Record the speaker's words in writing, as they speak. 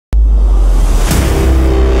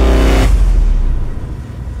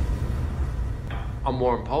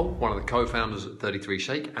Warren Pohl, one of the co-founders at 33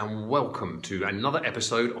 Shake, and welcome to another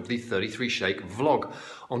episode of the 33 Shake vlog.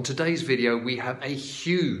 On today's video, we have a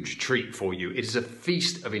huge treat for you. It is a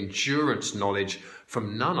feast of endurance knowledge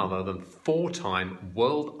from none other than four-time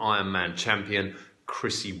World Ironman champion,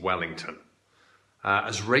 Chrissie Wellington.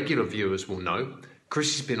 As regular viewers will know,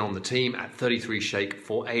 Chrissie's been on the team at 33 Shake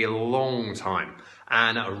for a long time.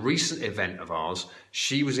 And at a recent event of ours,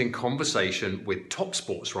 she was in conversation with top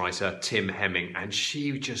sports writer Tim Hemming, and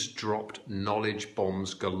she just dropped knowledge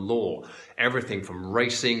bombs galore. Everything from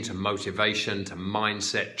racing to motivation to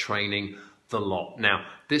mindset training, the lot. Now,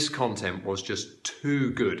 this content was just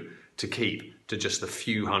too good to keep to just the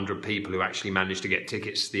few hundred people who actually managed to get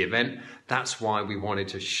tickets to the event. That's why we wanted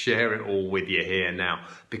to share it all with you here now,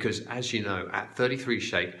 because as you know, at 33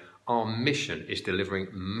 Shake, our mission is delivering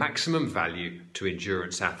maximum value to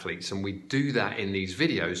endurance athletes, and we do that in these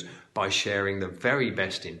videos by sharing the very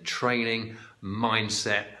best in training,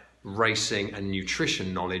 mindset, racing and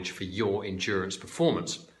nutrition knowledge for your endurance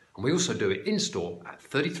performance. And we also do it in store at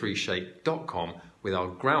 33shake.com with our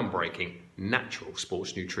groundbreaking natural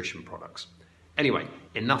sports nutrition products. Anyway,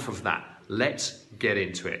 enough of that. Let's get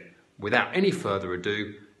into it. Without any further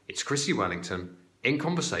ado, it's Chrissie Wellington in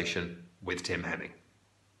conversation with Tim Hemming.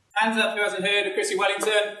 Hands up who hasn't heard of Chrissie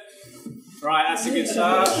Wellington. Right, that's a good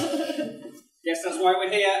start. Yes, that's why we're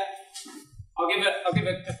here. I'll give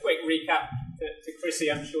a quick recap to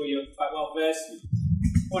Chrissie. I'm sure you're quite well versed.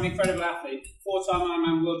 One incredible athlete, four-time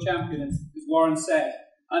Ironman world champion, as Warren said.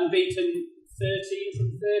 Unbeaten 13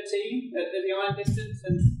 from 13 at the iron distance,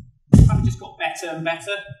 and kind of just got better and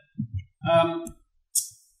better.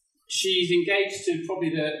 She's engaged to probably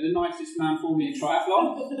the nicest man for me in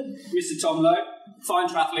triathlon, Mr. Tom Lowe, fine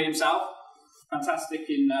triathlete himself, fantastic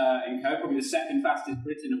in co, probably the second fastest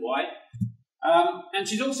Brit in Hawaii. And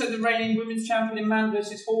she's also the reigning women's champion in man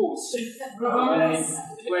versus horse,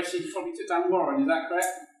 where she probably took down Warren, is that correct?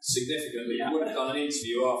 Significantly. Yeah. I would have done an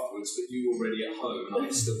interview afterwards, but you were already at home and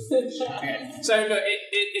I'm still finishing. Okay. So look,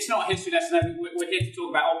 it's not a history lesson. We're here to talk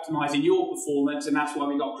about optimising your performance, and that's why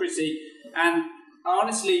we got Chrissie. And I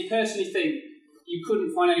honestly, personally think you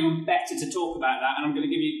couldn't find anyone better to talk about that, and I'm going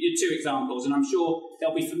to give you two examples, and I'm sure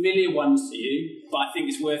they'll be familiar ones to you, but I think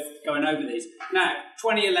it's worth going over these. Now,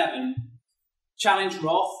 2011, Challenge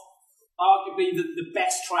Roth, arguably the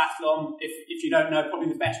best triathlon, if you don't know, probably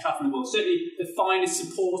the best triathlon in the world, certainly the finest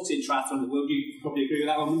supported triathlon in the world. You probably agree with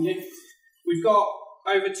that one, wouldn't you? We've got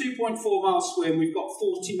over 2.4 miles swim, we've got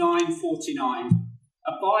 49.49,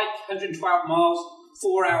 a bike, 112 miles,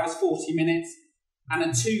 4 hours, 40 minutes, and a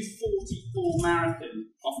 2:44 marathon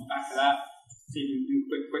off the back of that. It's even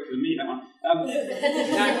quicker than me, that one.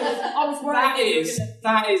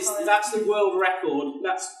 That's the world record.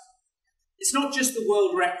 It's not just the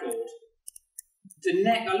world record. I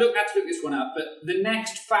had to look this one up, but the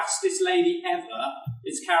next fastest lady ever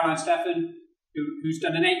is Caroline Steffen, who's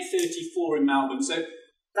done an 8:34 in Melbourne. So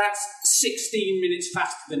that's 16 minutes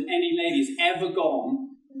faster than any lady has ever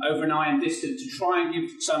gone over an iron distance, to try and give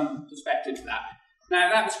some perspective to that. Now,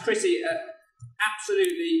 that was Chrissie,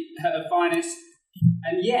 absolutely her finest,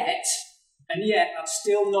 and yet, that's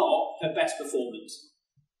still not her best performance.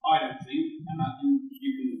 I don't think, and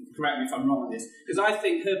you can correct me if I'm wrong on this, because I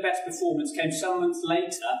think her best performance came some months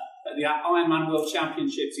later at the Ironman World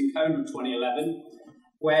Championships in Kona 2011,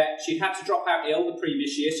 where she had to drop out ill the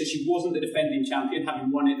previous year, so she wasn't the defending champion,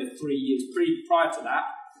 having won it the 3 years prior to that.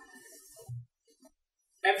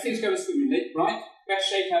 Everything's going swimmingly, right? Best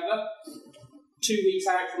shape ever. 2 weeks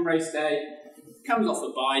out from race day, comes off the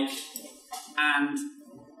bike, and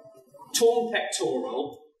torn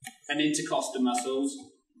pectoral and intercostal muscles,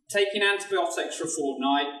 taking antibiotics for a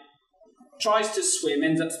fortnight, tries to swim,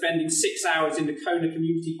 ends up spending 6 hours in the Kona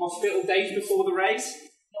Community Hospital days before the race,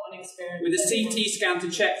 not an experience, with a CT scan to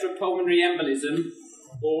check for a pulmonary embolism,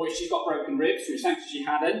 or if she's got broken ribs, which thankfully she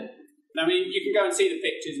hadn't. I mean, you can go and see the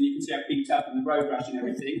pictures and you can see how beat up and the road rash and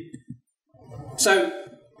everything. So,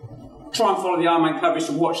 try and follow the Ironman coverage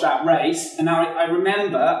to watch that race. And now I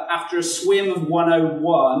remember, after a swim of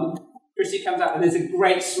 1:01, Chrissie comes out and there's a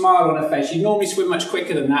great smile on her face. She'd normally swim much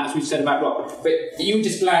quicker than that, as we've said about Rock. But you were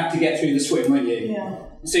just glad to get through the swim, weren't you? Yeah.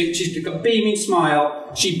 So she's got a beaming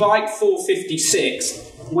smile. She biked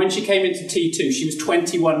 4:56. When she came into T2, she was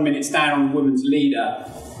 21 minutes down on the women's leader.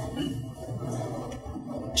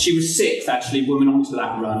 She was 6th, actually, woman onto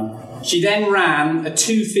that run. She then ran a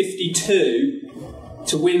 2:52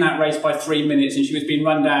 to win that race by 3 minutes, and she was being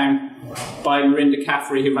run down by Marinda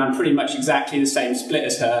Caffrey, who ran pretty much exactly the same split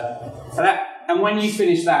as her. And when you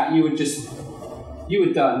finished that, you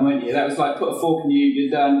were done, weren't you? That was like, put a fork in you, you're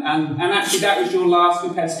done. And actually, that was your last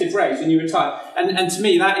competitive race, and you retired. And to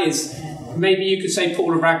me, that is maybe you could say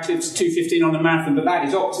Paula Radcliffe's 2:15 on the marathon, but that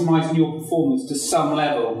is optimising your performance to some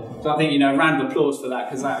level. So I think, a round of applause for that,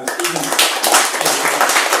 because that was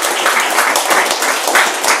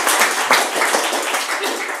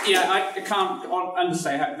I can't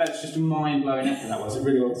understate how that's just a mind-blowing effort that was. It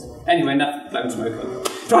really was. Anyway, enough blowing smoke on.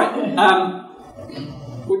 Right.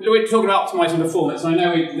 We're talking about optimising performance, and I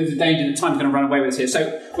know there's a danger that time's going to run away with us here.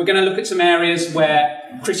 So we're going to look at some areas where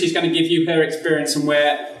Chrissie's going to give you her experience and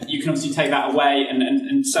where you can obviously take that away,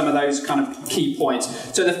 and some of those kind of key points.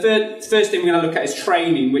 So the first thing we're going to look at is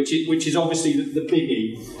training, which is obviously the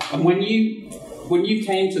biggie. And when you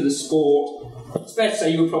came to the sport, it's fair to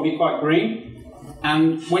say you were probably quite green.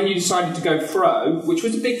 And when you decided to go pro, which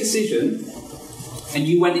was a big decision, and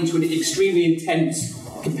you went into an extremely intense,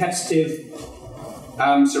 competitive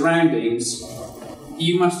surroundings,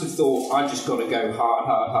 you must have thought, I've just got to go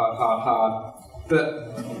hard.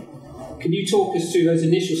 But can you talk us through those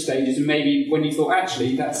initial stages and maybe when you thought,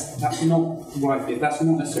 actually, that's not right, that's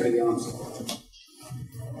not necessarily the answer?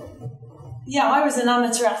 Yeah, I was an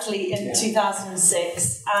amateur athlete in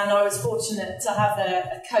 2006, and I was fortunate to have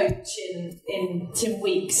a coach in Tim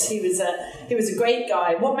Weeks. He was a great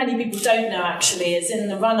guy. What many people don't know, actually, is in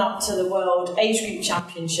the run-up to the World Age Group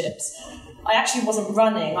Championships, I actually wasn't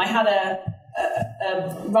running. I had a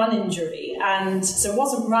run injury, and so I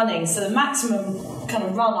wasn't running. So the maximum kind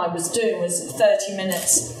of run I was doing was 30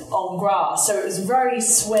 minutes on grass. So it was very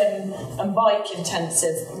swim and bike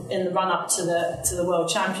intensive in the run-up to the World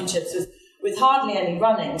Championships with hardly any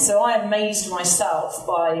running. So I amazed myself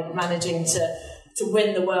by managing to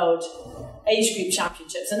win the World Age Group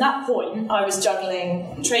Championships. And at that point, I was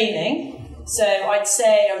juggling training. So I'd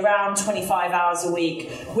say around 25 hours a week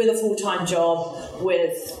with a full-time job,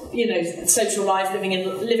 with social life, living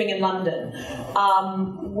in London,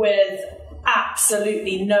 with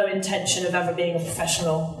absolutely no intention of ever being a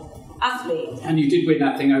professional athlete. And you did win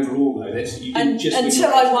that thing overall, though. You didn't just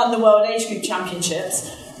until I won the World Age Group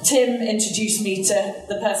Championships. Tim introduced me to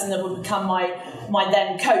the person that would become my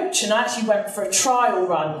then coach, and I actually went for a trial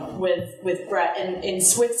run with Brett in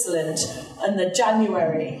Switzerland in the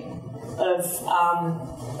January of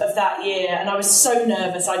that year, and I was so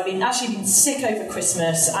nervous. I'd been sick over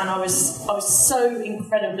Christmas, and I was so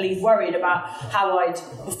incredibly worried about how I'd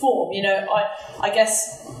perform. I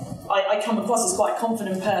guess I come across as quite a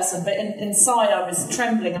confident person, but inside I was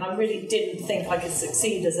trembling, and I really didn't think I could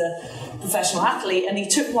succeed as a professional athlete. And he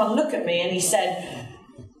took one look at me and he said,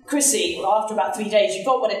 Chrissie, after about 3 days, you've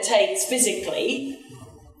got what it takes physically,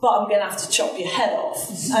 but I'm going to have to chop your head off.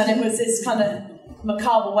 And it was this kind of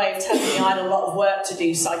macabre way of telling me I had a lot of work to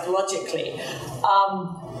do psychologically.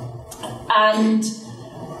 And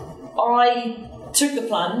I took the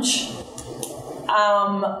plunge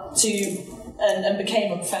and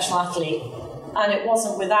became a professional athlete. And it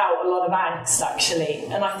wasn't without a lot of angst, actually.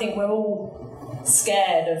 And I think we're all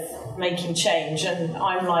scared of making change, and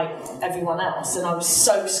I'm like everyone else, and I was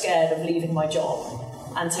so scared of leaving my job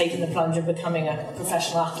and taking the plunge of becoming a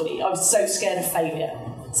professional athlete. I was so scared of failure,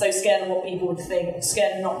 so scared of what people would think,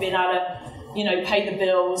 scared of not being able to, pay the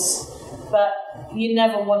bills. But you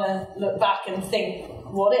never want to look back and think,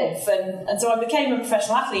 what if? And so I became a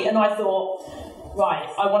professional athlete, and I thought, right,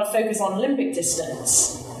 I want to focus on Olympic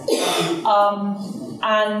distance.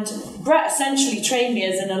 And Brett essentially trained me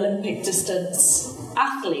as an Olympic distance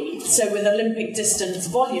athlete, so with Olympic distance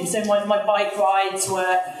volume. So my bike rides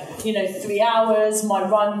were, 3 hours. My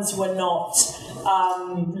runs were not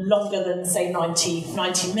longer than, say,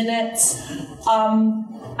 90 minutes.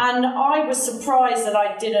 And I was surprised that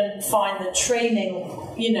I didn't find the training,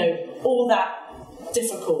 all that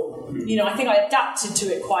difficult. I think I adapted to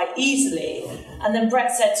it quite easily. And then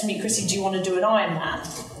Brett said to me, Chrissie, do you want to do an Ironman?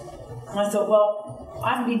 And I thought, well,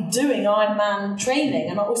 I haven't been doing Ironman training.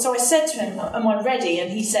 And so I said to him, am I ready? And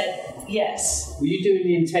he said, yes. Were you doing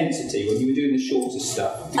the intensity when you were doing the shorter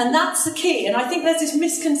stuff? And that's the key. And I think there's this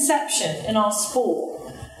misconception in our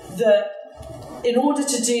sport that in order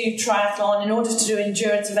to do triathlon, in order to do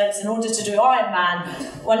endurance events, in order to do Ironman,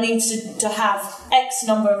 one needs to have X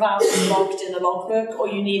number of hours logged in the logbook, or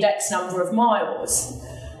you need X number of miles.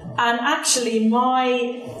 And actually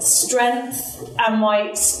my strength and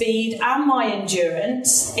my speed and my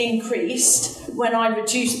endurance increased when I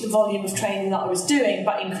reduced the volume of training that I was doing,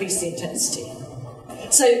 but increased the intensity.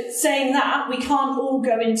 So saying that, we can't all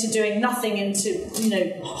go into doing nothing into,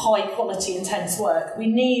 high quality intense work. We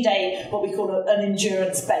need what we call an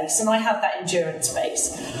endurance base, and I have that endurance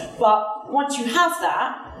base. But once you have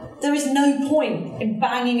that, there is no point in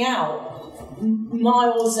banging out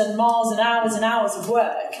miles and miles and hours of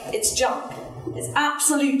work. It's junk. It's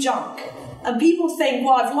absolute junk. And people think,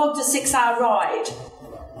 well, I've logged a 6-hour ride.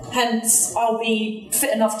 Hence, I'll be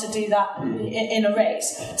fit enough to do that in a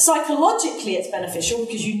race. Psychologically, it's beneficial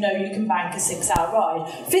because you know you can bank a 6-hour ride.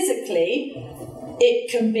 Physically, it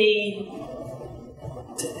can be...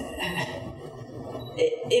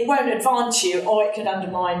 It won't advance you, or it could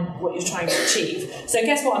undermine what you're trying to achieve. So I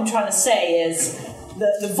guess what I'm trying to say is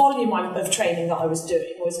that the volume of training that I was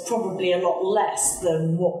doing was probably a lot less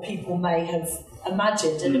than what people may have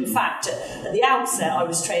imagined. And in fact, at the outset, I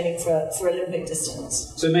was training for Olympic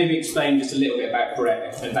distance. So maybe explain just a little bit about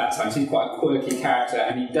Brett at that time. So he's quite a quirky character,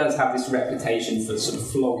 and he does have this reputation for sort of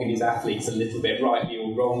flogging his athletes a little bit, rightly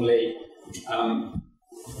or wrongly.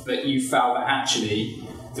 But you felt that actually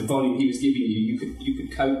the volume he was giving you could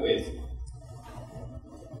cope with.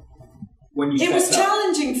 When you it was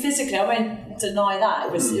challenging physically. I won't deny that.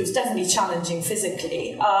 It was definitely challenging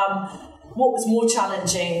physically. What was more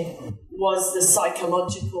challenging was the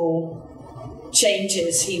psychological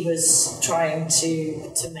changes he was trying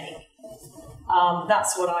to make.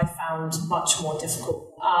 That's what I found much more difficult.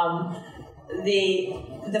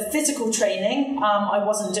 The physical training, I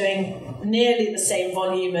wasn't doing nearly the same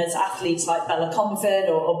volume as athletes like Bella Comfort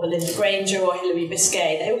or Belinda Granger or Hilary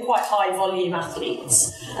Biscay. They were quite high volume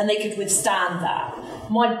athletes and they could withstand that.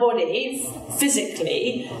 My body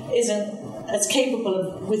physically isn't as capable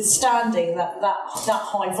of withstanding that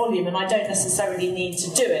high volume, and I don't necessarily need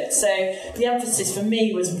to do it. So the emphasis for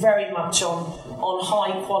me was very much on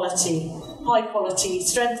high quality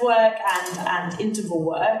strength work and interval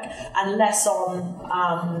work, and less on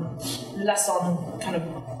kind of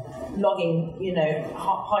logging,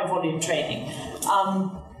 high volume training.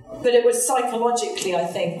 But it was psychologically, I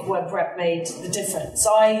think, where Brett made the difference.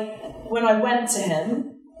 When I went to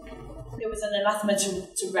him, it was an anathema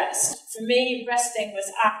to rest. For me, resting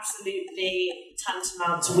was absolutely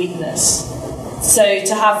tantamount to weakness. So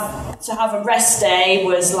to have a rest day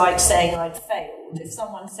was like saying I'd failed. If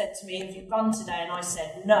someone said to me, "Have you run today?" and I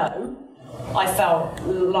said no, I felt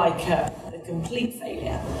like a complete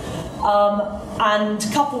failure. And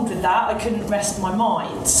coupled with that, I couldn't rest my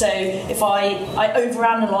mind. So if I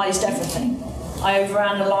overanalyzed everything. I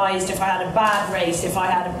overanalyzed if I had a bad race, if I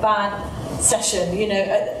had a bad session,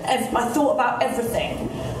 I thought about everything.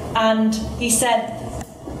 And he said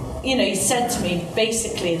to me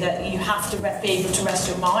basically that you have to be able to rest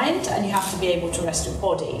your mind and you have to be able to rest your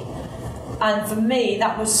body. And for me,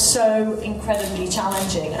 that was so incredibly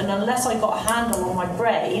challenging. And unless I got a handle on my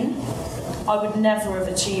brain, I would never have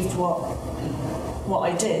achieved what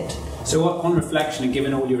I did. So on reflection and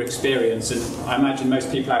given all your experience, and I imagine most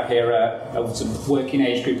people out here are sort of working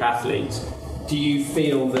age group athletes, do you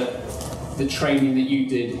feel that the training that you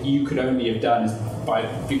did, you could only have done by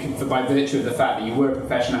virtue of the fact that you were a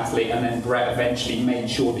professional athlete and then Brett eventually made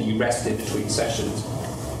sure that you rested between sessions?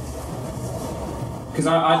 Because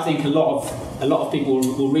I think a lot of people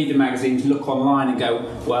will read the magazines, look online and go,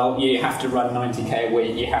 well, you have to run 90k a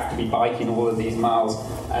week, you have to be biking all of these miles,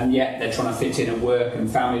 and yet they're trying to fit in a work and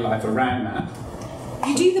family life around that.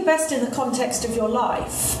 You do the best in the context of your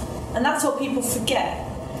life, and that's what people forget.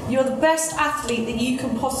 You're the best athlete that you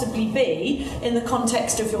can possibly be in the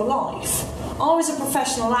context of your life. I was a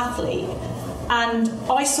professional athlete, and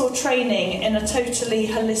I saw training in a totally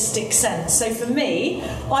holistic sense. So for me,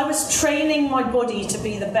 I was training my body to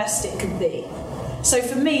be the best it could be. So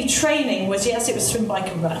for me, training was, yes, it was swim, bike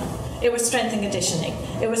and run. It was strength and conditioning.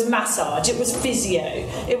 It was massage. It was physio.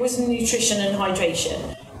 It was nutrition and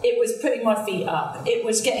hydration. It was putting my feet up. It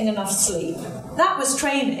was getting enough sleep. That was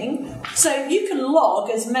training. So you can log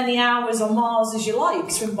as many hours or miles as you like,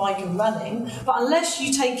 swim, bike and running, but unless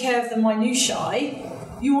you take care of the minutiae,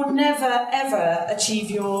 you will never ever achieve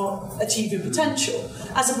your potential.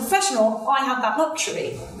 As a professional, I had that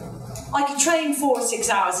luxury. I could train 4 or 6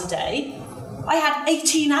 hours a day. I had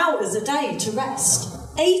 18 hours a day to rest.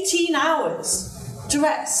 18 hours to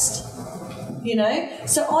rest.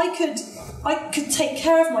 So I could take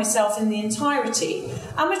care of myself in the entirety.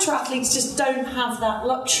 Amateur athletes just don't have that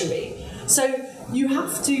luxury. So you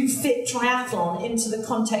have to fit triathlon into the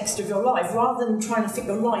context of your life rather than trying to fit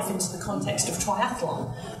your life into the context of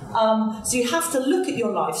triathlon. So you have to look at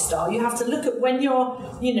your lifestyle. You have to look at when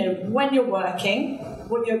you're working,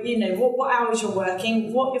 what hours you're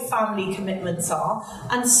working, what your family commitments are,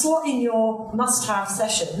 and slot in your must-have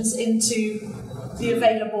sessions into the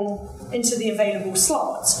available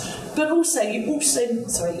slots. But also, you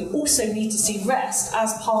also need to see rest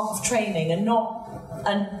as part of training and not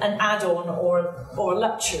an add-on or a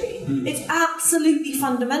luxury. It's absolutely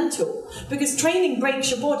fundamental because training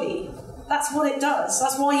breaks your body. That's what it does.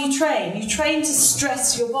 That's why you train. You train to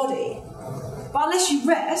stress your body. But unless you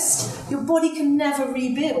rest, your body can never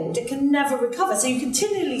rebuild. It can never recover. So you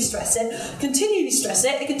continually stress it. It can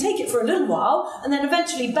take it for a little while, and then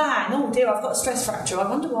eventually, bang! Oh dear, I've got a stress fracture. I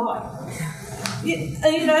wonder why.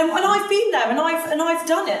 And I've been there, and I've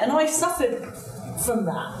done it, and I've suffered from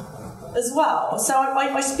that as well. So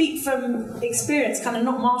I speak from experience, kind of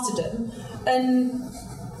not martyrdom, and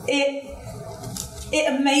it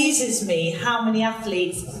amazes me how many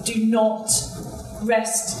athletes do not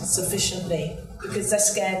rest sufficiently because they're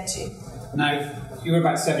scared to. Now, you were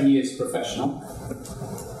about 7 years professional.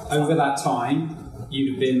 Over that time,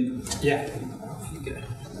 you've been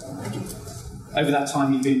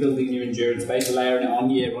building your endurance base, layering it on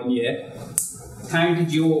year. Can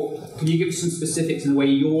you give us some specifics in the way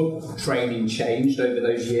your training changed over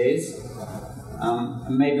those years?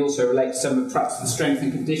 And maybe also relate to some of perhaps the strength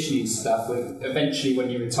and conditioning stuff. Eventually, when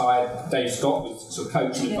you retired, Dave Scott was sort of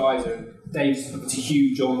coach and advisor. Dave's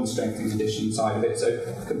huge on the strength and conditioning side of it, so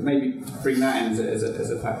maybe bring that in as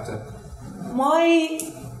a factor.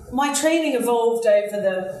 My training evolved I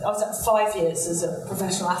was at 5 years as a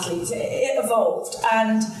professional athlete. It evolved,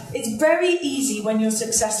 and it's very easy when you're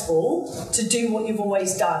successful to do what you've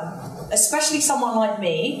always done. Especially someone like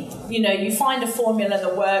me, you find a formula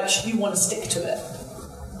that works, you want to stick to it.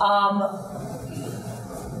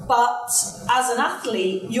 But as an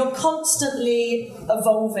athlete, you're constantly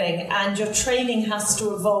evolving, and your training has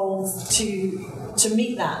to evolve to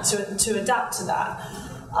meet that, to adapt to that.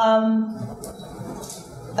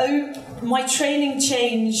 My training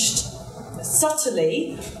changed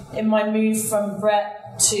subtly in my move from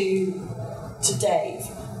Brett to Dave.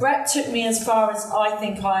 Brett took me as far as I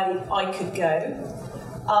think I could go.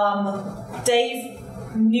 Dave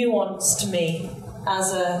nuanced me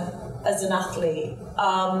as an athlete.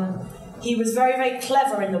 He was very, very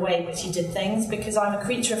clever in the way in which he did things, because I'm a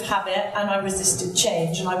creature of habit and I resisted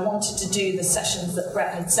change, and I wanted to do the sessions that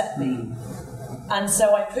Brett had set me. And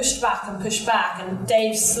so I pushed back, and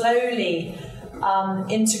Dave slowly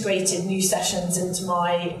integrated new sessions into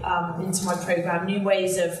my program, new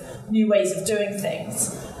ways of doing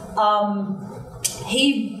things.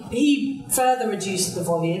 He further reduced the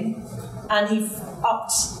volume, and he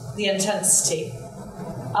upped the intensity.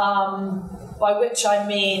 By which I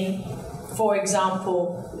mean, for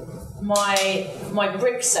example, my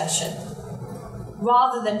brick session.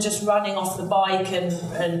 Rather than just running off the bike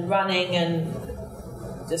and running and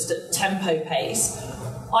just at tempo pace,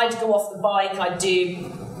 I'd go off the bike, I'd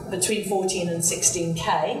do between 14 and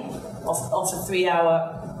 16k off a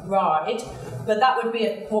 3-hour ride, but that would be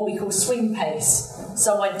at what we call swing pace.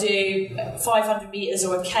 So I'd do 500 metres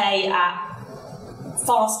or a k at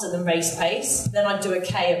faster than race pace, then I'd do a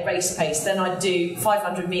k at race pace, then I'd do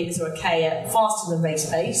 500 metres or a k at faster than race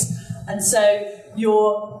pace. And so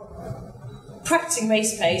you're practicing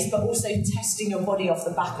race pace, but also testing your body off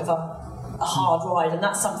the back of a hard ride, and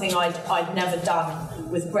that's something I'd never done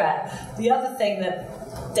with Brett. The other thing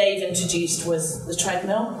that Dave introduced was the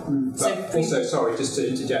treadmill. Also, sorry, just to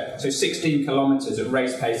interject, so 16 kilometres at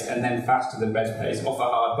race pace and then faster than race pace off a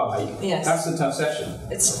hard bike. Yes. That's a tough session.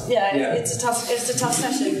 It's a tough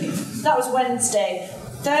session. That was Wednesday.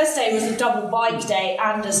 Thursday was a double bike day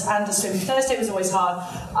and a swim. Thursday was always hard.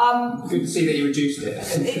 Good to see that you reduced it.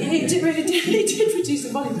 He did reduce the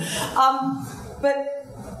volume. But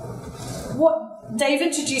what Dave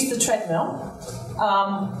introduced the treadmill,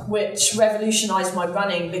 which revolutionised my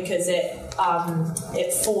running because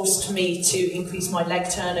it forced me to increase my leg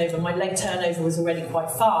turnover. My leg turnover was already quite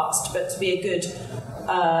fast, but to be a good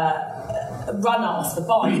runner off the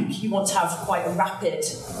bike, you want to have quite a rapid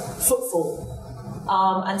footfall.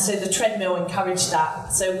 And so the treadmill encouraged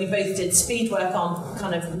that. So we both did speed work on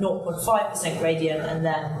kind of 0.5% gradient and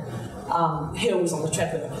then hills on the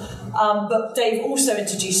treadmill. But Dave also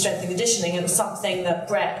introduced strength and conditioning. It was something that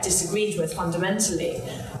Brett disagreed with fundamentally.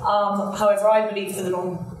 However, I believe for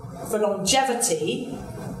longevity,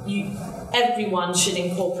 everyone should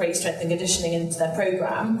incorporate strength and conditioning into their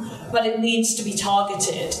program, but it needs to be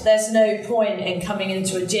targeted. There's no point in coming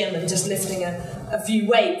into a gym and just lifting a few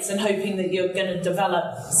weights and hoping that you're going to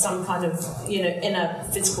develop some kind of inner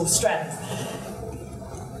physical strength.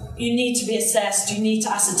 You need to be assessed, you need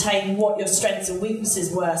to ascertain what your strengths and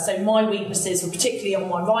weaknesses were. So my weaknesses were particularly on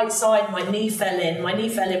my right side. My knee fell in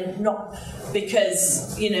not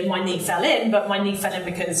because my knee fell in, but my knee fell in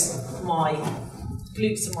because my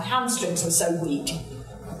glutes and my hamstrings were so weak.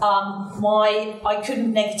 I'd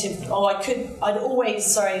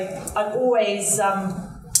always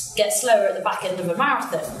get slower at the back end of a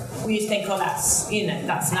marathon. Well, you think,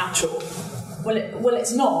 that's natural. Well,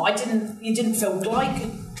 it's not. You didn't feel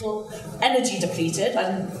energy depleted. I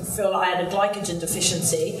didn't feel like I had a glycogen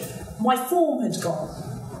deficiency, my form had gone.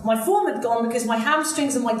 My form had gone because my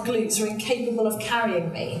hamstrings and my glutes were incapable of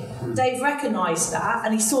carrying me. Dave recognised that,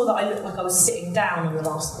 and he saw that I looked like I was sitting down on the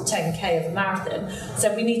last 10k of the marathon.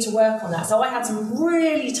 So we need to work on that. So I had some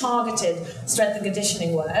really targeted strength and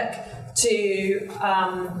conditioning work to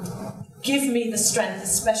give me the strength,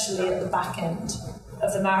 especially at the back end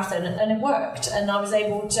of the marathon, and it worked. And I was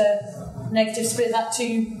able to negative split that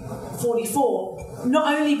to 44,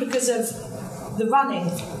 not only because of the running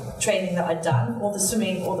training that I'd done, or the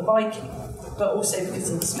swimming or the biking, but also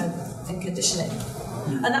because of the strength and conditioning.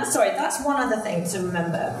 And that's one other thing to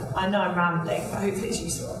remember. I know I'm rambling, but hopefully it's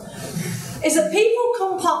useful. Is that people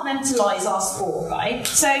compartmentalise our sport, right?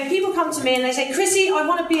 So people come to me and they say, Chrissie, I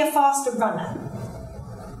want to be a faster runner.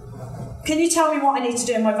 Can you tell me what I need to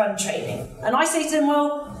do in my run training? And I say to them,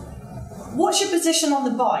 well, what's your position on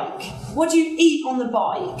the bike? What do you eat on the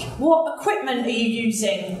bike? What equipment are you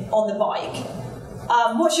using on the bike?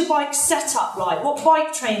 What's your bike setup like? What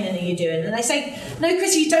bike training are you doing? And they say, no,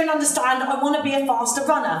 Chrissie, you don't understand. I want to be a faster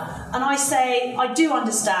runner. And I say, I do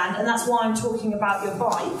understand, and that's why I'm talking about your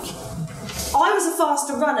bike. I was a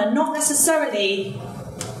faster runner, not necessarily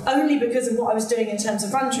only because of what I was doing in terms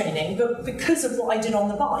of run training, but because of what I did on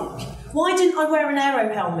the bike. Why didn't I wear an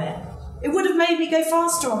aero helmet? It would have made me go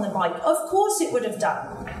faster on the bike. Of course it would have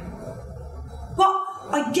done. But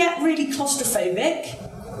I get really claustrophobic.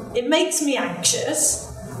 It makes me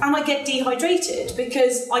anxious, and I get dehydrated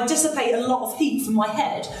because I dissipate a lot of heat from my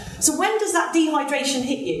head. So when does that dehydration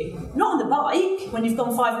hit you? Not on the bike, when you've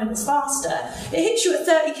gone 5 minutes faster. It hits you at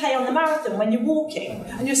 30k on the marathon when you're walking,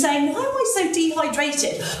 and you're saying, why am I so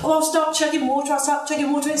dehydrated? Oh, I'll start chugging water,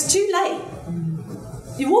 It's too late.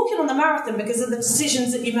 You're walking on the marathon because of the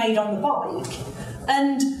decisions that you made on the bike.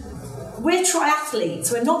 And we're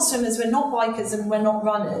triathletes, we're not swimmers, we're not bikers, and we're not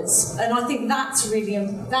runners. And I think that's a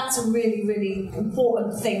really, really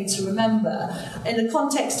important thing to remember. In the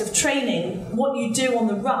context of training, what you do on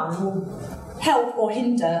the run will help or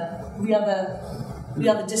hinder the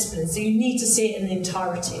other disciplines. So you need to see it in the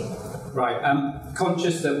entirety. Right,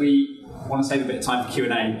 conscious that we want to save a bit of time for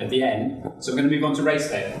Q&A at the end, so we're going to move on to race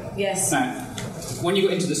day. Yes. Now, when you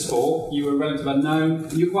got into the sport, you were relatively unknown.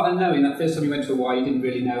 You were quite unknowing. That first time you went to Hawaii, you didn't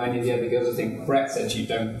really know any of the other girls. I think Brett said to you,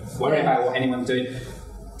 don't worry about what anyone's doing.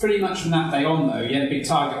 Pretty much from that day on, though, you had a big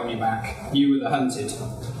target on your back. You were the hunted.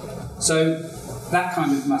 So that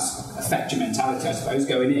kind of must affect your mentality, I suppose,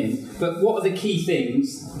 going in. But what are the key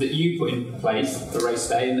things that you put in place for race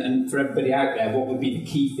day? And for everybody out there, what would be the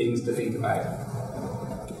key things to think about?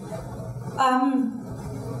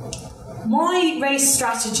 My race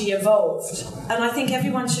strategy evolved, and I think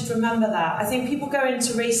everyone should remember that. I think people go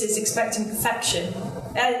into races expecting perfection.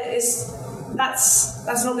 That's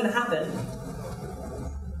not going to happen.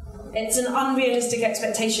 It's an unrealistic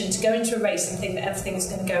expectation to go into a race and think that everything is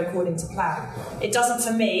going to go according to plan. It doesn't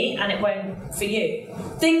for me, and it won't for you.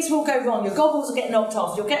 Things will go wrong. Your goggles will get knocked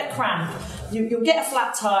off. You'll get a cramp. You'll get a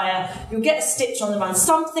flat tyre. You'll get a stitch on the run.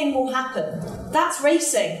 Something will happen. That's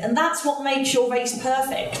racing, and that's what makes your race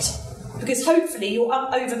perfect. Because hopefully you'll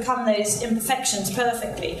overcome those imperfections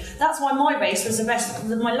perfectly. That's why my last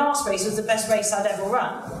race was the best race I'd ever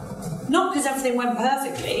run. Not because everything went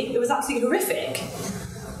perfectly, it was absolutely horrific.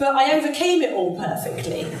 But I overcame it all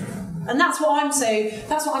perfectly. And that's what I'm so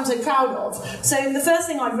proud of. So the first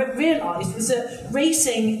thing I realised was that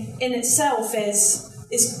racing in itself is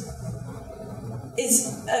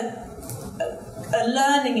a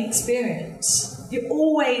learning experience. You're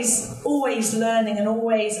always learning and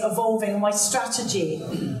always evolving, and my strategy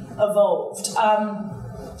evolved.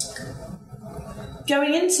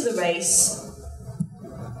 Going into the race,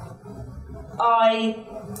 I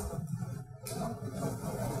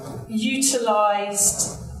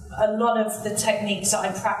utilised a lot of the techniques that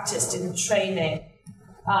I practiced in training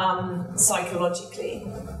psychologically.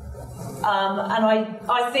 And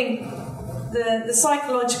I think the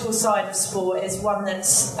psychological side of sport is one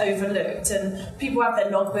that's overlooked, and people have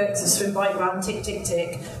their logbooks of swim, bike, run, tick, tick,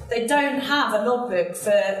 tick. They don't have a logbook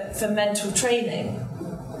for mental training,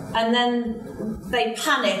 and then they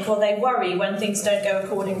panic or they worry when things don't go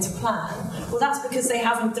according to plan. Well, that's because they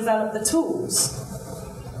haven't developed the tools.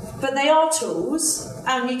 But they are tools,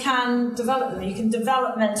 and you can develop them. You can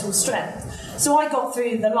develop mental strength. So I got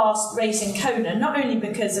through the last race in Kona, not only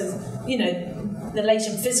because of, the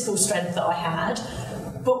latent physical strength that I had,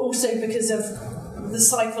 but also because of the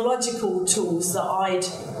psychological tools that I'd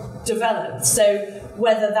developed. So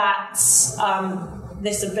whether that's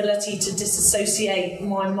this ability to disassociate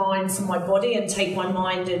my mind from my body and take my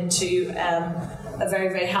mind into a very,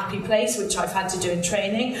 very happy place, which I've had to do in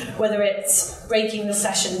training, whether it's breaking the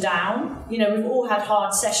session down. You know, we've all had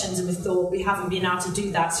hard sessions and we've thought we haven't been able to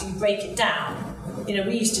do that, so you break it down. You know,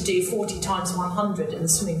 we used to do 40 times 100 in the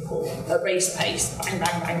swimming pool at race pace. Bang,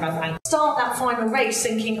 bang, bang, bang, bang. Start that final race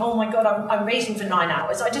thinking, oh my God, I'm racing for 9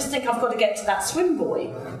 hours. I just think I've got to get to that swim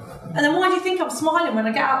buoy. And then why do you think I'm smiling when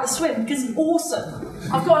I get out the swim? Because it's awesome.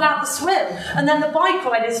 I've gotten out the swim. And then the bike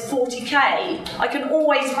ride is 40k. I can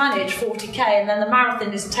always manage 40k. And then the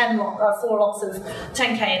marathon is 4 lots of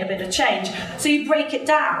 10k and a bit of change. So you break it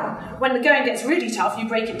down. When the going gets really tough, you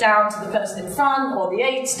break it down to the person in front or the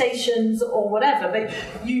aid stations or whatever. But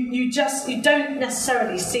you don't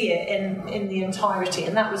necessarily see it in the entirety.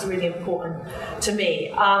 And that was really important to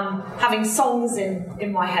me. Having songs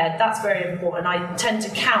in my head, that's very important. I tend to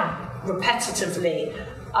count repetitively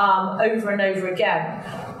over and over again.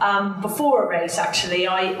 Before a race, actually,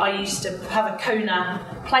 I used to have a Kona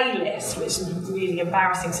playlist, which is really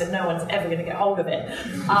embarrassing, so no one's ever going to get hold of it.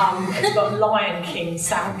 It's got Lion King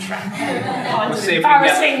soundtrack, kind of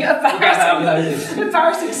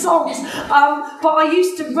embarrassing songs. But I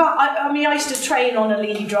used to I used to train on a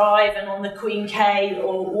Lee Drive and on the Queen K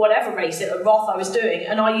or whatever race at Roth I was doing,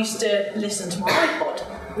 and I used to listen to my iPod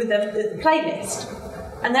with the playlist.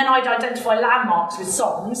 And then I'd identify landmarks with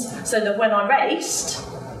songs, so that when I raced,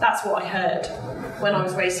 that's what I heard when I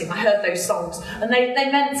was racing. I heard those songs, and they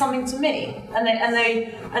meant something to me, and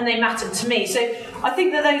they mattered to me. So I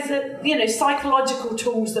think that those are psychological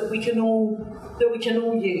tools that we can all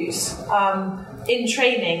use in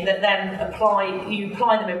training that then you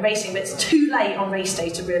apply them in racing. But it's too late on race day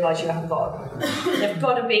to realise you haven't got them. They've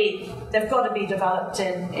got to be developed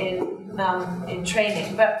in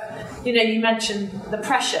training. But you mentioned the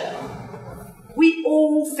pressure. We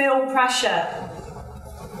all feel pressure.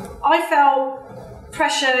 I felt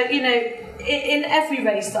pressure, in every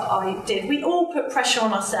race that I did. We all put pressure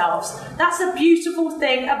on ourselves. That's a beautiful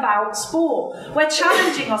thing about sport. We're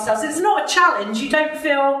challenging ourselves. It's not a challenge. You don't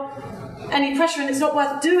feel any pressure, and it's not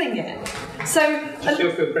worth doing it. So, do you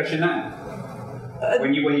still feel pressure now?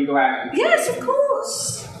 When you go out? Yes, of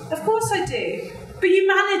course I do. But you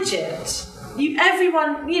manage it.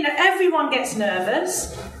 Everyone gets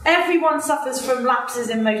nervous. Everyone suffers from lapses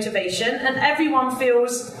in motivation, and everyone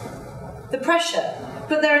feels the pressure.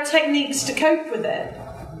 But there are techniques to cope with it.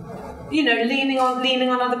 Leaning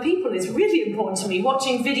on other people is really important to me.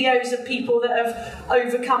 Watching videos of people that have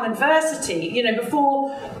overcome adversity.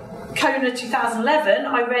 Before Kona 2011,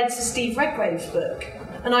 I read Sir Steve Redgrave's book,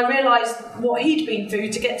 and I realised what he'd been through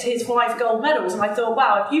to get to his 5 gold medals. And I thought,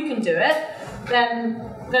 wow, if you can do it, then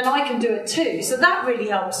I can do it too. So that really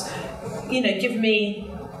helps, give me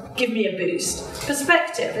a boost.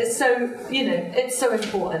 Perspective is it's so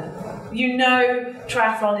important.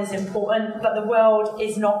 Triathlon is important, but the world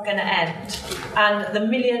is not going to end. And the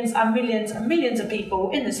millions and millions and millions of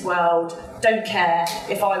people in this world don't care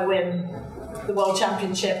if I win the World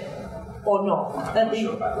Championship or not. I'm not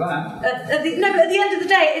sure about that. But at the end of the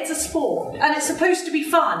day, it's a sport, and it's supposed to be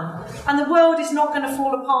fun. And the world is not going to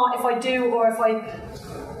fall apart if I do or if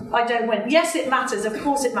I don't win. Yes, it matters. Of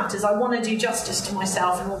course it matters. I want to do justice to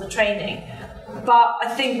myself and all the training. But I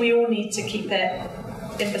think we all need to keep it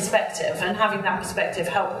in perspective, and having that perspective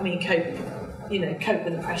helped me cope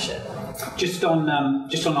with the pressure. Just on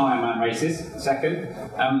Ironman races, second.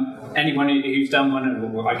 Anyone who's done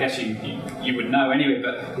one, well, I guess you would know anyway,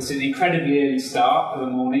 but it's an incredibly early start of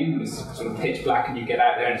the morning. It's sort of pitch black and you get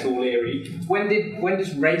out there and it's all eerie. When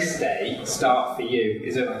does race day start for you?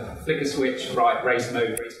 Is it like flick a switch, right, race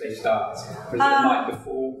mode, race day starts? Or is it the night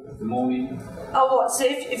before, the morning? Oh, what? So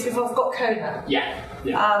if I've got Kona? Yeah.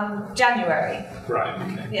 January. Right,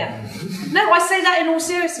 okay. Yeah. No, I say that in all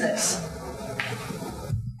seriousness.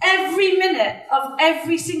 Every minute of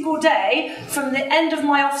every single day from the end of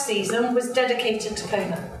my off-season was dedicated to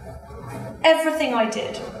Kona. Everything I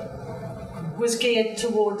did was geared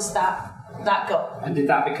towards that goal. And did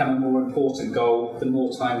that become a more important goal the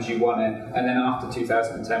more times you won it? And then after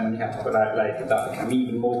 2010, when you had to put out late, did that become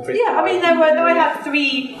even more critical? Yeah, I mean, I had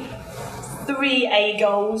three A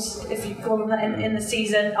goals, if you call them that, in the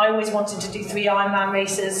season. I always wanted to do 3 Ironman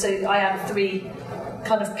races, so I had 3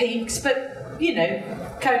 kind of peaks. But,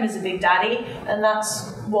 Kona's a big daddy, and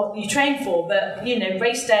that's what you train for. But,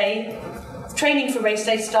 race day, training for race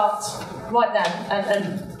day starts right then,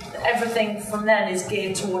 and everything from then is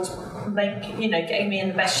geared towards getting me in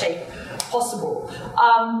the best shape possible.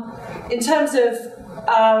 In terms of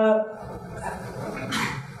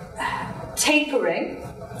tapering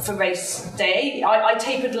for race day, I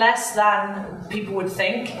tapered less than people would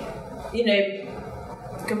think.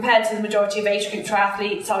 compared to the majority of age group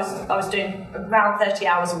triathletes, I was doing around 30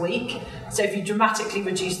 hours a week. So if you dramatically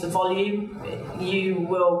reduce the volume, you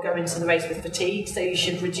will go into the race with fatigue. So you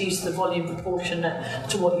should reduce the volume proportionate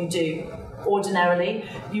to what you do ordinarily.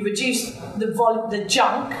 You reduce the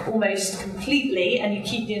junk almost completely, and you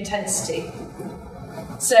keep the intensity.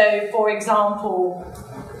 So, for example,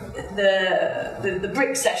 the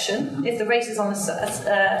brick session, if the race is on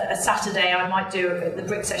a Saturday, I might do the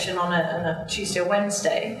brick session on a Tuesday or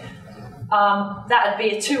Wednesday. That would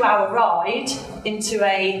be a 2-hour ride into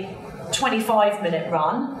a 25-minute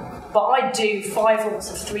run, but I'd do 5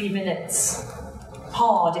 lots of 3 minutes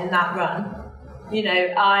hard in that run. You know,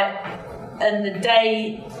 and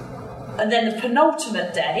then the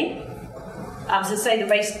penultimate day, so say the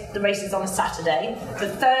race is on a Saturday, the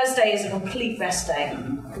Thursday is a complete rest day.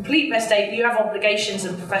 Complete rest day, you have obligations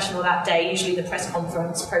as a professional that day, usually the press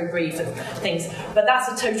conference, pro brief and things, but that's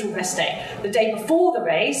a total rest day. The day before the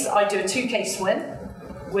race, I do a 2K swim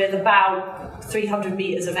with about 300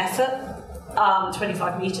 metres of effort,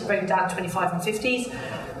 25 metres, broken down 25 and 50s.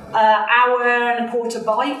 Hour and a quarter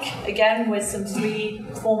bike, again with some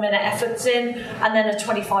 3-4 minute efforts in, and then a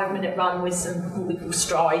 25-minute run with some what we call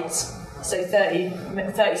strides. So 30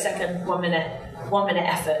 second, 1 minute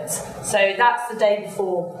efforts. So that's the day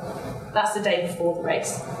before. That's the day before the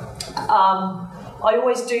race. I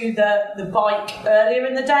always do the bike earlier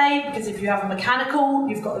in the day, because if you have a mechanical,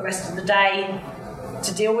 you've got the rest of the day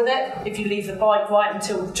to deal with it. If you leave the bike right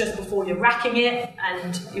until just before you're racking it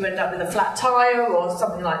and you end up with a flat tyre or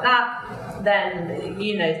something like that, then,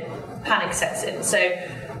 you know, panic sets in. So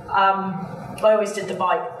I always did the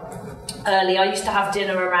bike early. I used to have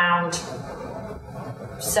dinner around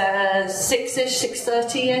 6-ish,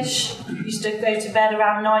 6:30-ish. Used to go to bed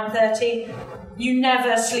around 9:30. You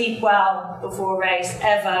never sleep well before a race,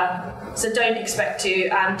 ever. So don't expect to,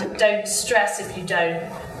 and don't stress if you don't.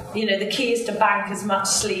 You know, the key is to bank as much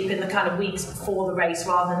sleep in the kind of weeks before the race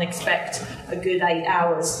rather than expect a good 8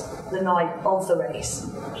 hours the night of the race.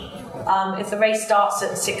 If the race starts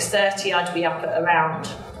at 6:30, I'd be up at around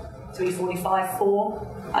 3:45, 4.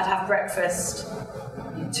 I'd have breakfast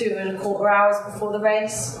 2.25 hours before the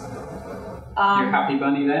race. You're happy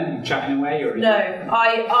bunny then? You're chatting away? Or no,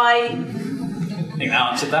 I think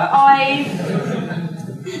that answered that.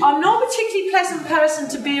 I'm not a particularly pleasant person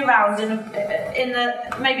to be around in the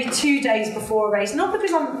maybe 2 days before a race. Not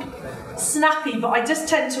because I'm snappy, but I just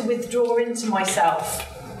tend to withdraw into myself.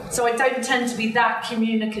 So I don't tend to be that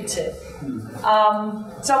communicative.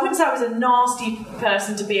 So I wouldn't say I was a nasty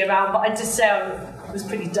person to be around, but I'd just say I was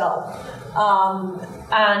pretty dull.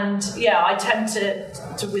 And yeah, I tend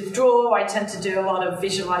to withdraw. I tend to do a lot of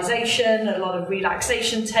visualization, a lot of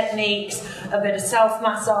relaxation techniques, a bit of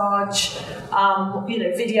self-massage, you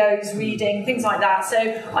know, videos, reading, things like that. So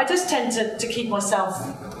I just tend to keep myself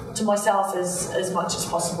to myself as much as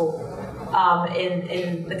possible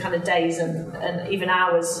in the kind of days and even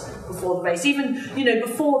hours before the race. Even, you know,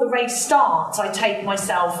 before the race starts, I take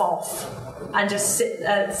myself off and just sit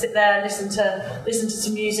there, listen to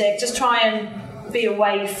some music, just try and be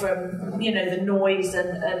away from, you know, the noise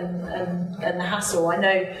and the hassle. I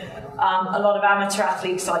know a lot of amateur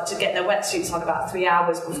athletes like to get their wetsuits on about 3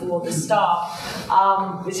 hours before the start,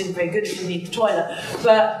 which isn't very good if you need the toilet.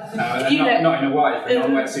 But not in a while, but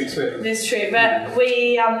on wetsuit swim. It's true, but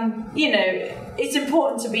we, you know, it's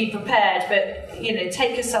important to be prepared. But, you know,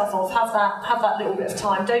 take yourself off, have that little bit of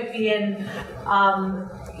time. Don't be in,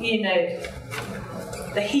 you know,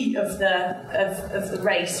 the heat of the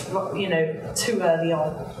race, you know, too early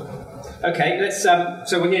on. Okay, let's.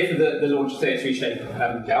 So we're here for the launch of 33 Shape,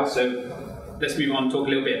 Gal. So let's move on and talk a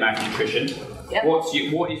little bit about nutrition. Yep.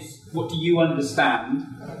 What do you understand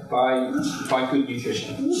by good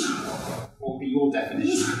nutrition? What would be your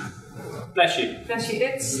definition? Bless you. Bless you.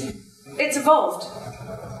 It's evolved.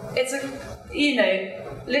 It's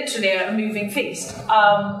literally a moving feast.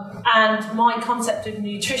 And my concept of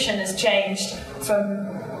nutrition has changed from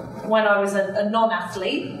when I was a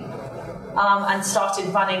non-athlete and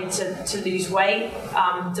started running to lose weight,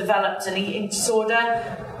 developed an eating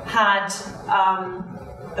disorder, had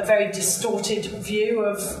a very distorted view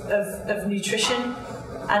of nutrition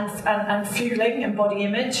and fueling and body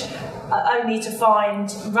image, only to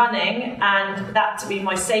find running and that to be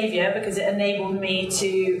my saviour, because it enabled me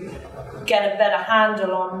to get a better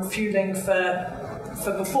handle on fueling for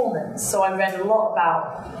performance. So I read a lot about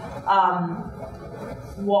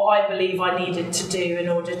what I believe I needed to do in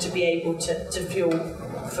order to be able to fuel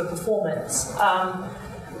for performance.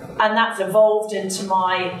 And that's evolved into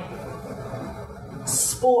my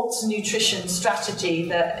sports nutrition strategy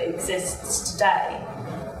that exists today.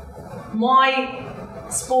 My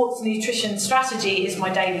sports nutrition strategy is my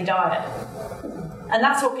daily diet. And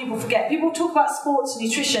that's what people forget. People talk about sports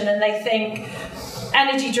nutrition and they think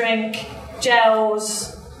energy drink,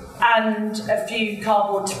 gels, and a few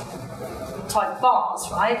cardboard type bars,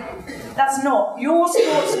 right? That's not. Your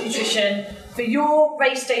sports nutrition for your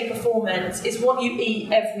race day performance is what you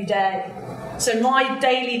eat every day. So my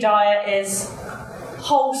daily diet is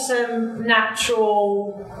wholesome,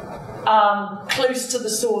 natural, close to the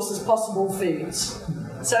source as possible foods.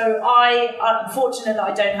 So I'm fortunate that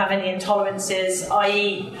I don't have any intolerances. I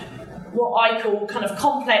eat what I call kind of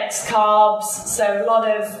complex carbs, so a lot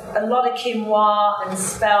of quinoa and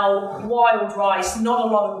spelt, wild rice, not a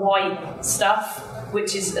lot of white stuff,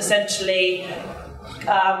 which is essentially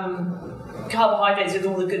carbohydrates with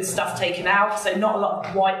all the good stuff taken out. So not a lot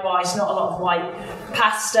of white rice, not a lot of white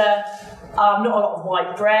pasta, not a lot of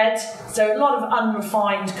white bread. So a lot of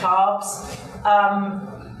unrefined carbs.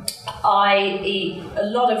 I eat a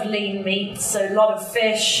lot of lean meats, so a lot of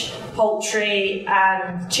fish, poultry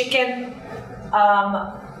and chicken,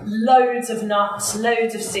 loads of nuts,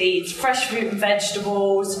 loads of seeds, fresh fruit and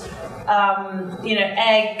vegetables,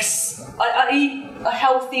 eggs. I eat a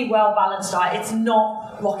healthy, well-balanced diet. It's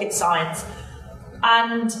not rocket science.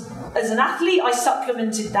 And as an athlete, I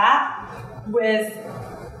supplemented that with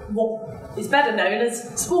what is better known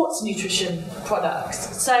as sports nutrition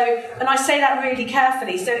products. So, and I say that really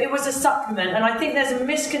carefully. So it was a supplement, and I think there's a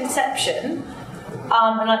misconception,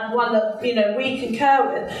 one that we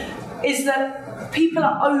concur with, is that people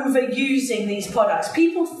are overusing these products.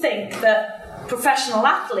 People think that professional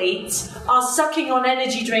athletes are sucking on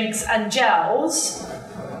energy drinks and gels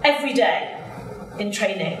every day in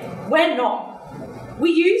training. We're not.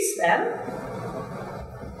 We use them,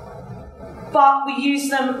 but we use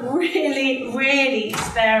them really, really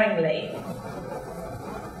sparingly.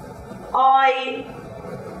 I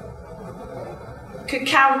could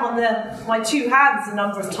count on my two hands the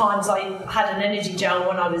number of times I had an energy gel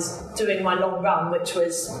when I was doing my long run, which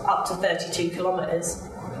was up to 32 kilometres.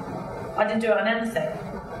 I didn't do it on anything.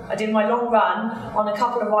 I did my long run on a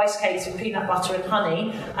couple of rice cakes with peanut butter and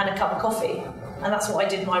honey and a cup of coffee, and that's what I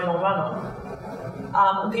did my long run on.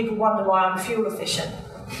 And people wonder why I'm fuel efficient.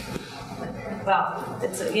 Well,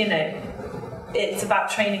 it's about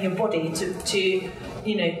training your body to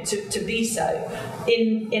be so.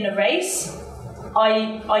 In a race,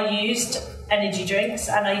 I used energy drinks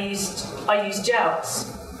and I used gels,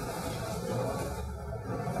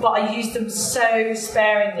 but I used them so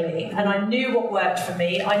sparingly, and I knew what worked for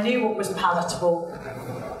me. I knew what was palatable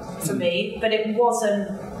for me, but it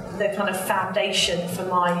wasn't the kind of foundation for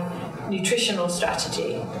my nutritional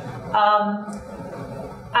strategy.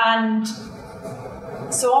 And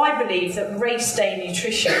so I believe that race day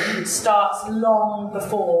nutrition starts long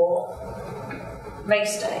before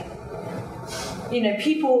race day.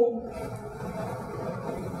 People,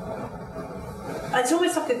 it's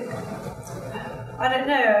almost like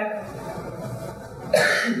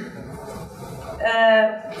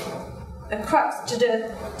a crux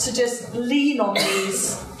to just lean on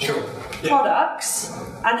these products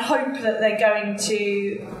and hope that they're going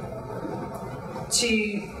to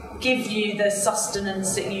give you the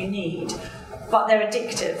sustenance that you need, but they're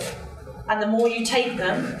addictive, and the more you take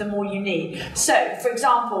them, the more you need. So, for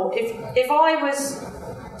example, if I was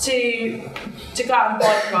to go out and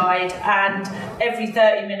bike ride and every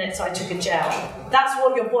 30 minutes I took a gel, that's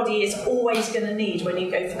what your body is always going to need when you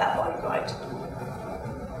go for that bike ride,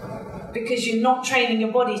 because you're not training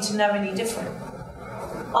your body to know any different.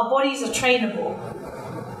 Our bodies are trainable,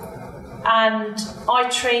 and I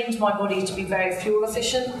trained my body to be very fuel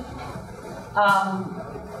efficient,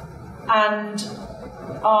 and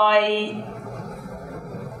I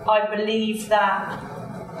believe that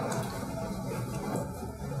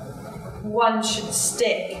one should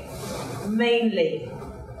stick mainly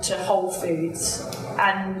to whole foods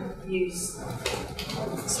and use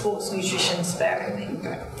sports nutrition sparingly.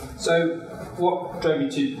 Okay. So, what drove you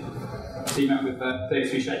to team up with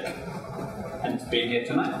 33 Shake and being here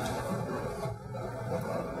tonight?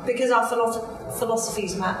 Because our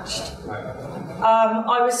philosophies matched. Right.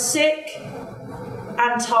 I was sick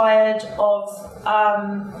and tired of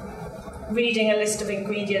reading a list of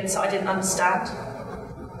ingredients I didn't understand.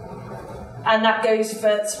 And that goes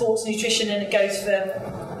for sports nutrition, and it goes for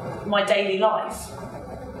my daily life.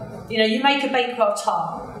 You make a Bakewell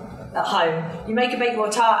tart at home. You make a Bakewell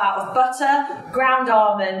tart out of butter, ground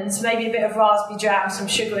almonds, maybe a bit of raspberry jam, some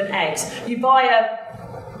sugar and eggs. You buy a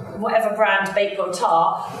whatever brand Bakewell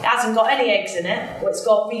tart, it hasn't got any eggs in it, or it's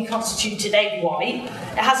got reconstituted egg white.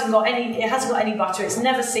 It hasn't got any butter. It's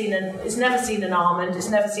never seen an almond. It's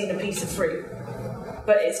never seen a piece of fruit.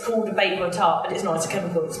 but it's called a baked or tart, but it's not. It's a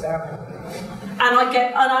chemical experiment. And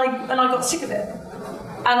I got sick of it.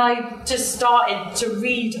 And I just started to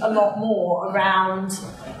read a lot more around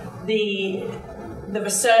the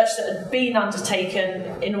research that had been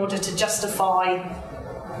undertaken in order to justify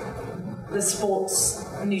the sports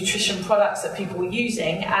nutrition products that people were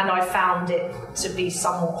using, and I found it to be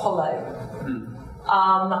somewhat hollow.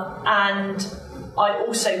 And I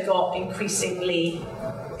also got increasingly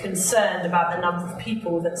concerned about the number of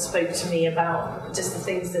people that spoke to me about just the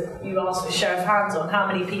things that you asked for show of hands on. How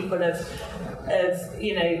many people have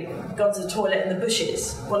gone to the toilet in the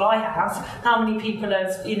bushes? Well, I have. How many people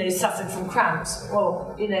have, suffered from cramps?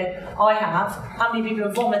 Well, I have. How many people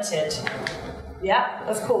have vomited? Yeah,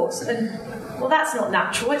 of course. And well, that's not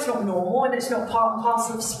natural, it's not normal, and it's not part and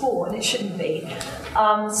parcel of sport, and it shouldn't be.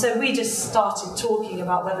 So we just started talking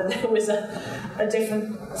about whether there was a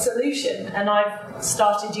different solution, and I've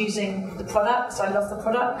started using the products. I love the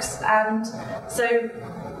products, and so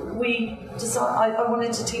we decided I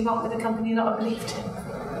wanted to team up with a company that I believed in.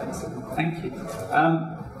 Thank you.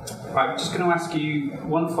 Right, I'm just going to ask you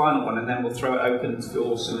one final one, and then we'll throw it open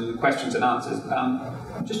for some questions and answers.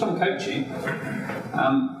 Just on coaching,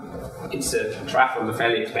 triathlon's a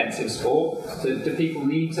fairly expensive sport. So do people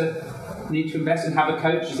need to invest and have a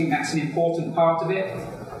coach? Do you think that's an important part of it?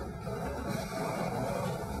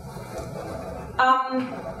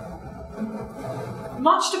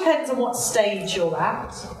 Much depends on what stage you're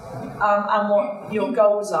at, and what your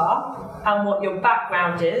goals are, and what your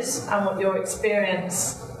background is, and what your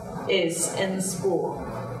experience is in the sport.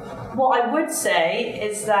 What I would say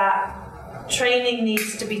is that training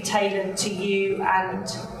needs to be tailored to you and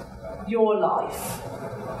your life.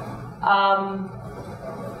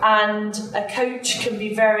 And a coach can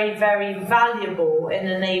be very, very valuable in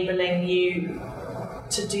enabling you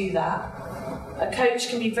to do that. A coach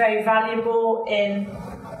can be very valuable in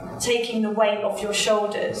taking the weight off your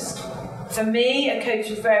shoulders. For me, a coach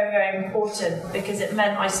was very, very important because it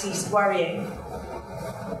meant I ceased worrying.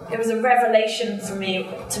 It was a revelation to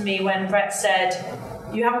me when Brett said,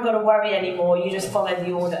 "You haven't got to worry anymore, you just follow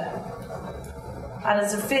the order." And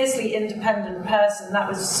as a fiercely independent person, that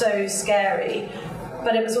was so scary,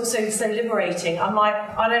 but it was also so liberating. I'm like,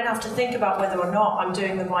 I don't have to think about whether or not I'm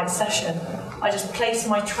doing the right session. I just place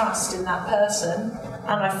my trust in that person,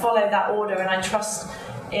 and I follow that order, and I trust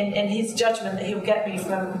in his judgment that he'll get me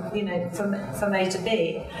from A to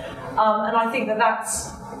B. And I think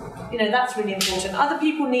that's really important. Other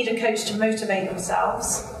people need a coach to motivate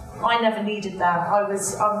themselves. I never needed that. I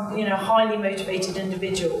was a highly motivated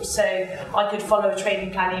individual, so I could follow a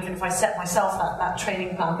training plan even if I set myself that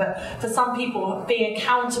training plan. But for some people, being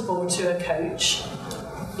accountable to a coach,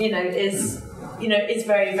 is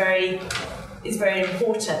very, very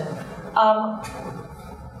important.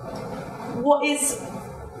 What is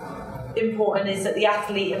important is that the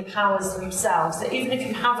athlete empowers themselves. That even if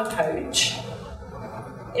you have a coach,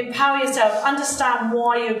 empower yourself, understand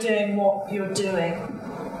why you're doing what you're doing.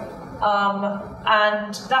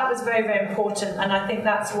 And that was very, very important, and I think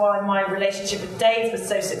that's why my relationship with Dave was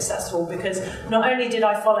so successful, because not only did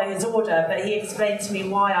I follow his order, but he explained to me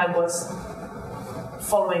why I was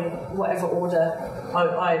following whatever order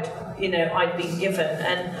I'd been given.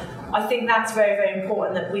 And I think that's very, very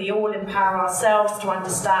important, that we all empower ourselves to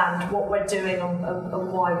understand what we're doing and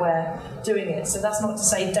why we're doing it. So that's not to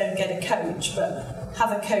say don't get a coach, but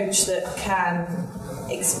have a coach that can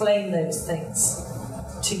explain those things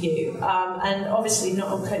to you. And obviously not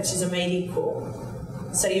all coaches are made equal.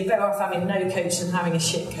 So you're better off having no coach than having a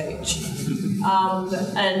shit coach.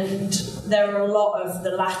 And there are a lot of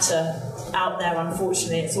the latter out there,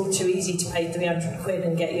 unfortunately. It's all too easy to pay 300 quid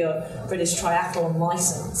and get your British triathlon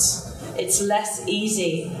licence. It's less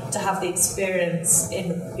easy to have the experience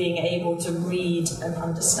in being able to read and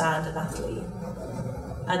understand an athlete.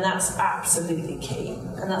 And that's absolutely key.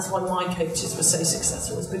 And that's why my coaches were so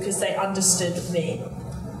successful, is because they understood me.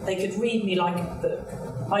 They could read me like a book.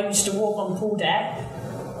 I used to walk on the pool deck,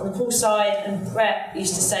 on the pool side, and Brett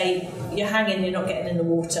used to say, "You're hanging, you're not getting in the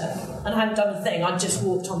water." And I hadn't done a thing, I just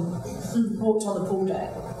walked on the pool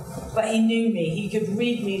deck. But he knew me, he could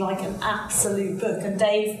read me like an absolute book. And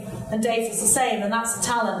Dave was the same, and that's a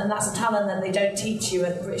talent that they don't teach you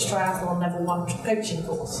at the British Triathlon Level 1 coaching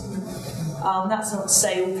course. That's not to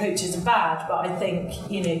say all coaches are bad, but I think,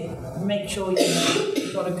 make sure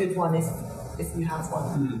you've got a good one if you have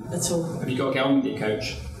one at all. Have you got to get on with your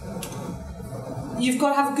coach? You've got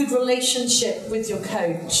to have a good relationship with your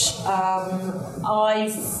coach.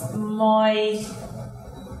 My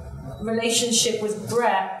relationship with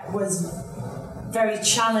Brett was very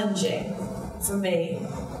challenging for me,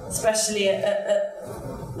 especially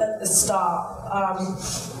at at the start,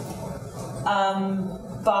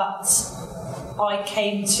 but I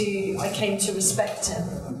came to respect him,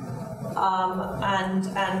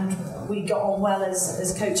 and we got on well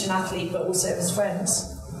as coach and athlete, but also as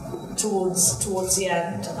friends towards the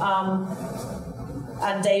end.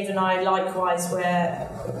 And Dave and I likewise, where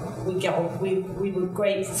we get on, we were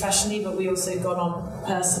great professionally, but we also got on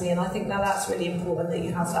personally, and I think now that's really important, that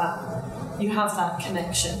you have that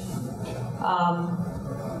connection,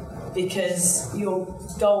 because your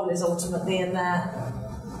goal is ultimately in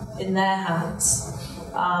their hands,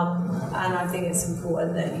 and I think it's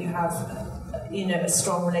important that you have, a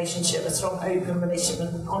strong relationship, a strong open relationship,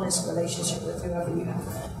 and an honest relationship with whoever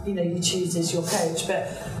you choose as your coach,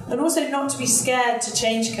 and also not to be scared to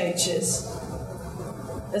change coaches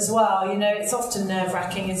as well. It's often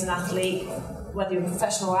nerve-wracking as an athlete, whether you're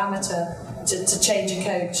professional or amateur, to change a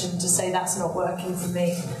coach and to say that's not working for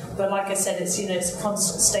me. But like I said, it's it's a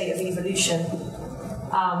constant state of evolution,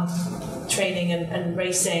 training and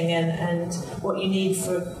racing, and what you need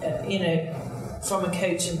for from a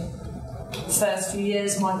coach in the first few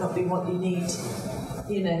years might not be what you need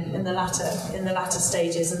in the latter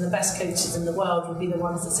stages. And the best coaches in the world would be the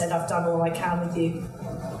ones that said, I've done all I can with you,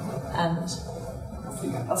 and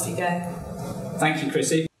off you go. Thank you,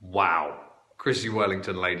 Chrissie. Wow. Chrissie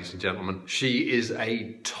Wellington, ladies and gentlemen. She is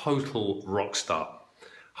a total rock star.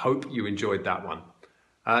 Hope you enjoyed that one.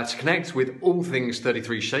 To connect with all things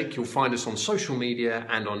 33 Shake, you'll find us on social media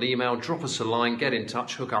and on email. Drop us a line, get in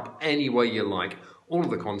touch, hook up any way you like. All of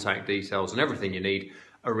the contact details and everything you need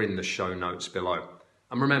are in the show notes below.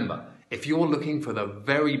 And remember, if you're looking for the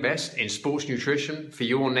very best in sports nutrition for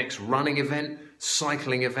your next running event,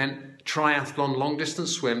 cycling event, triathlon, long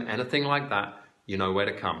distance swim, anything like that, you know where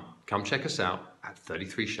to come. Come check us out at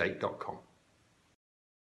 33shake.com.